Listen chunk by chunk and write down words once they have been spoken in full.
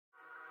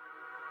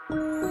I'm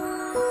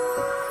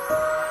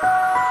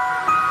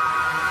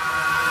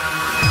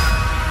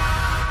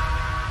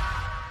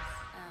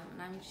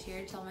just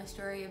here to tell my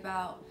story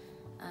about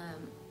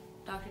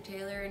Dr.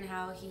 Taylor and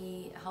how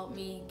he helped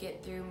me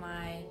get through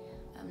my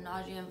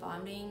nausea and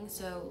vomiting.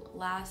 So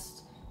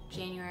last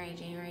January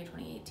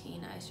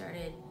 2018, I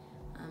started,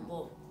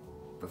 well,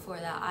 before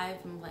that,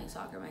 I've been playing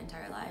soccer my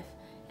entire life,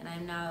 and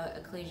I'm now a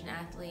collegiate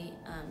athlete,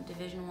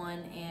 Division I,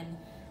 and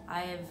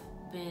I have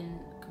been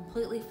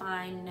completely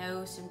fine,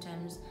 no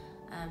symptoms,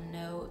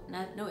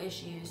 no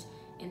issues,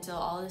 until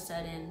all of a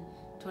sudden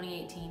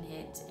 2018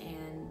 hit,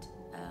 and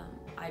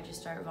I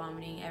just started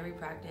vomiting every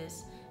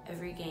practice,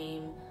 every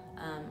game,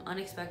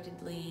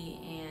 unexpectedly,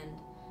 and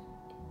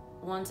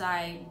once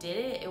I did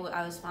it,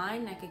 I was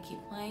fine, I could keep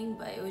playing,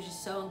 but it was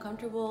just so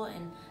uncomfortable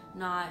and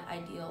not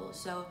ideal.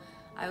 So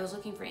I was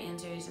looking for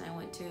answers, and I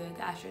went to a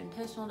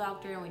gastrointestinal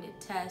doctor, and we did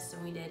tests,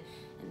 and we did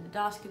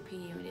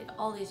endoscopy, and we did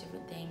all these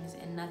different things,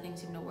 and nothing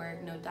seemed to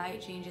work. No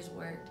diet changes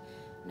worked,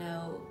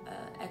 no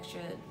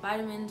extra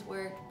vitamins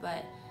worked,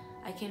 but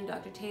I came to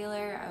Dr.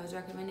 Taylor, I was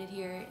recommended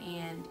here,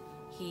 and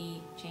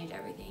he changed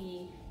everything.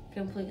 He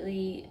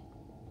completely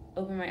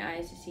opened my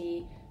eyes to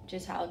see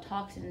just how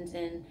toxins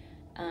and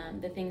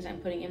the things I'm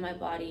putting in my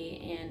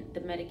body and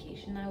the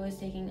medication I was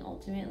taking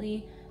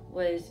ultimately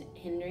was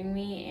hindering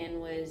me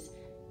and was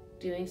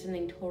doing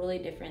something totally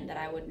different that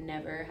I would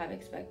never have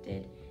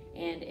expected,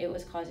 and it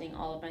was causing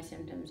all of my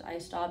symptoms. I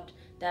stopped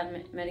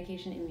that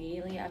medication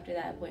immediately after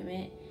that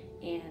appointment,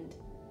 and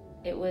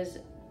it was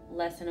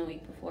less than a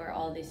week before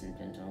all these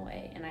symptoms went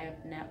away, and I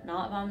have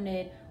not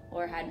vomited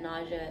or had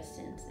nausea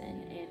since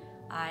then. And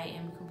I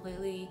am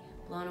completely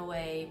blown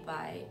away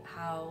by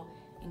how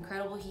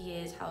incredible he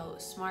is, how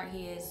smart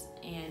he is,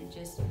 and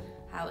just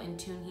how in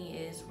tune he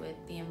is with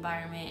the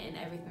environment and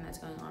everything that's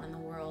going on in the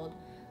world.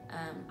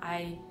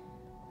 I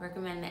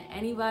recommend that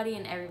anybody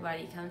and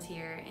everybody comes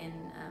here and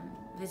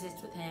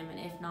visits with him, and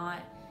if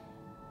not,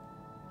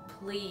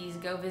 please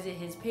go visit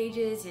his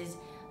pages, his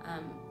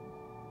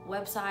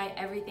website,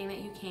 everything that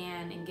you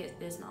can, and get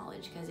this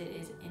knowledge, because it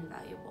is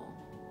invaluable.